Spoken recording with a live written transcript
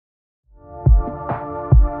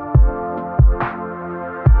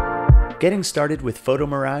Getting started with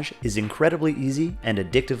PhotoMirage is incredibly easy and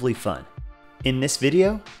addictively fun. In this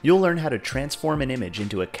video, you'll learn how to transform an image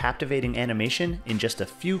into a captivating animation in just a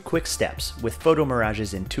few quick steps with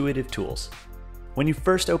PhotoMirage's intuitive tools. When you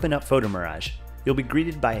first open up PhotoMirage, you'll be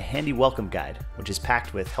greeted by a handy welcome guide, which is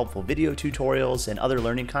packed with helpful video tutorials and other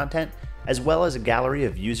learning content, as well as a gallery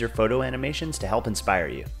of user photo animations to help inspire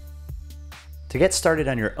you. To get started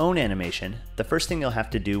on your own animation, the first thing you'll have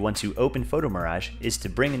to do once you open PhotoMirage is to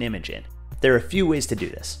bring an image in. There are a few ways to do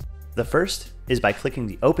this. The first is by clicking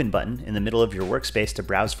the Open button in the middle of your workspace to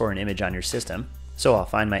browse for an image on your system. So I'll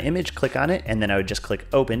find my image, click on it, and then I would just click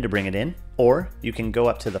Open to bring it in. Or you can go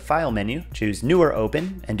up to the File menu, choose New or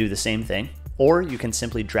Open, and do the same thing. Or you can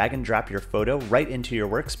simply drag and drop your photo right into your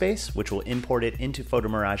workspace, which will import it into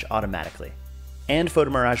PhotoMirage automatically. And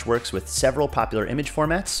PhotoMirage works with several popular image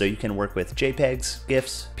formats, so you can work with JPEGs,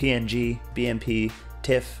 GIFs, PNG, BMP,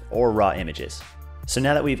 TIFF, or RAW images. So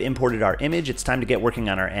now that we've imported our image, it's time to get working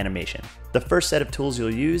on our animation. The first set of tools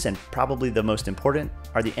you'll use, and probably the most important,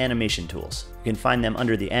 are the animation tools. You can find them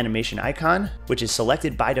under the animation icon, which is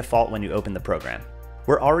selected by default when you open the program.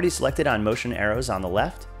 We're already selected on motion arrows on the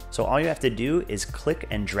left, so all you have to do is click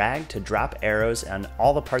and drag to drop arrows on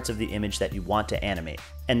all the parts of the image that you want to animate.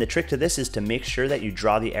 And the trick to this is to make sure that you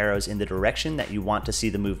draw the arrows in the direction that you want to see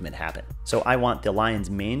the movement happen. So I want the lion's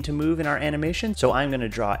mane to move in our animation, so I'm going to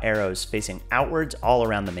draw arrows facing outwards all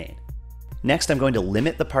around the mane. Next, I'm going to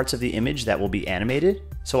limit the parts of the image that will be animated,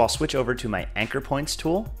 so I'll switch over to my anchor points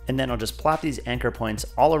tool, and then I'll just plop these anchor points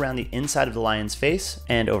all around the inside of the lion's face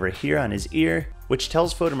and over here on his ear, which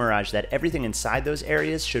tells PhotoMirage that everything inside those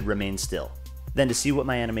areas should remain still. Then to see what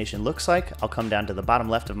my animation looks like, I'll come down to the bottom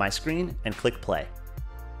left of my screen and click play.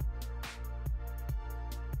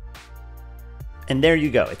 And there you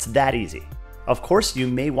go, it's that easy. Of course, you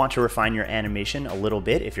may want to refine your animation a little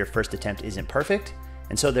bit if your first attempt isn't perfect,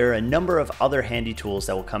 and so there are a number of other handy tools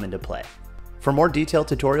that will come into play. For more detailed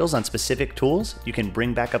tutorials on specific tools, you can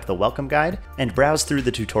bring back up the welcome guide and browse through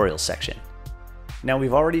the tutorials section. Now,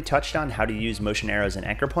 we've already touched on how to use motion arrows and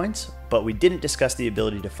anchor points, but we didn't discuss the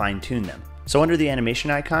ability to fine-tune them. So under the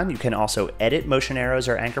animation icon, you can also edit motion arrows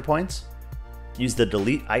or anchor points, use the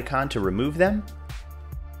delete icon to remove them,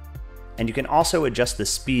 and you can also adjust the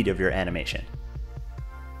speed of your animation.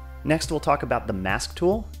 Next, we'll talk about the mask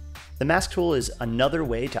tool. The mask tool is another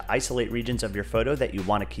way to isolate regions of your photo that you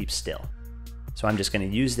want to keep still. So I'm just going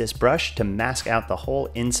to use this brush to mask out the whole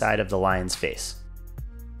inside of the lion's face.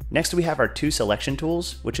 Next, we have our two selection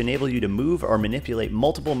tools, which enable you to move or manipulate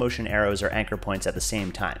multiple motion arrows or anchor points at the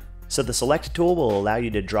same time. So the select tool will allow you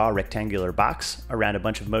to draw a rectangular box around a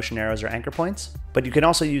bunch of motion arrows or anchor points, but you can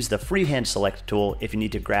also use the freehand select tool if you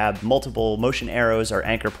need to grab multiple motion arrows or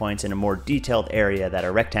anchor points in a more detailed area that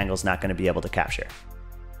a rectangle is not going to be able to capture.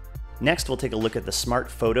 Next, we'll take a look at the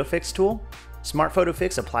Smart Photo Fix tool. Smart Photo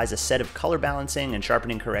Fix applies a set of color balancing and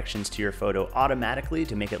sharpening corrections to your photo automatically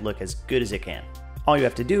to make it look as good as it can. All you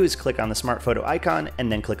have to do is click on the Smart Photo icon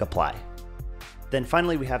and then click Apply. Then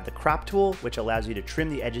finally, we have the Crop tool, which allows you to trim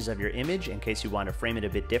the edges of your image in case you want to frame it a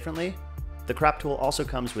bit differently. The Crop tool also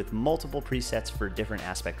comes with multiple presets for different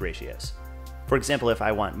aspect ratios. For example, if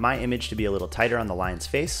I want my image to be a little tighter on the lion's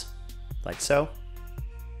face, like so.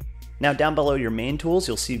 Now down below your main tools,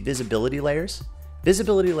 you'll see visibility layers.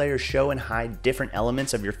 Visibility layers show and hide different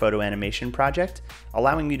elements of your photo animation project,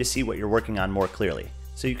 allowing you to see what you're working on more clearly.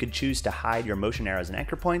 So you could choose to hide your motion arrows and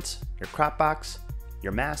anchor points, your crop box,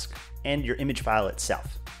 your mask, and your image file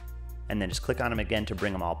itself. And then just click on them again to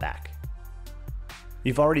bring them all back.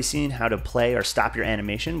 You've already seen how to play or stop your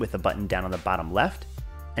animation with the button down on the bottom left.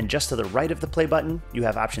 And just to the right of the play button, you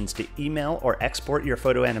have options to email or export your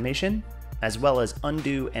photo animation, as well as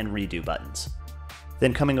undo and redo buttons.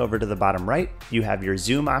 Then coming over to the bottom right, you have your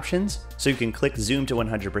zoom options, so you can click zoom to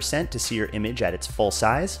 100% to see your image at its full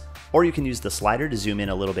size, or you can use the slider to zoom in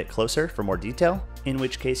a little bit closer for more detail, in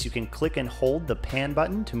which case you can click and hold the pan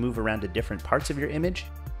button to move around to different parts of your image,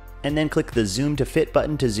 and then click the zoom to fit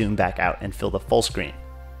button to zoom back out and fill the full screen.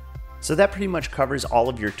 So that pretty much covers all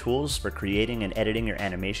of your tools for creating and editing your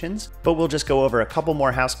animations, but we'll just go over a couple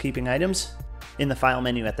more housekeeping items. In the File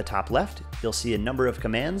menu at the top left, you'll see a number of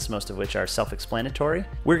commands, most of which are self-explanatory.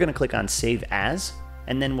 We're going to click on Save As,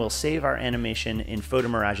 and then we'll save our animation in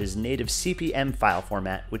PhotoMirage's native CPM file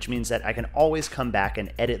format, which means that I can always come back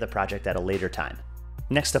and edit the project at a later time.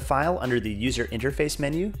 Next to File, under the User Interface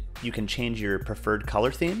menu, you can change your preferred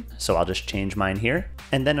color theme, so I'll just change mine here.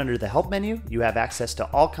 And then under the Help menu, you have access to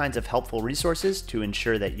all kinds of helpful resources to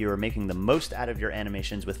ensure that you are making the most out of your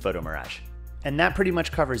animations with PhotoMirage. And that pretty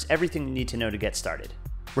much covers everything you need to know to get started.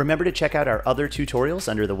 Remember to check out our other tutorials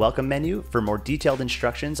under the Welcome menu for more detailed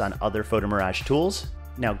instructions on other PhotoMirage tools.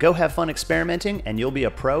 Now go have fun experimenting and you'll be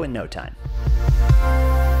a pro in no time.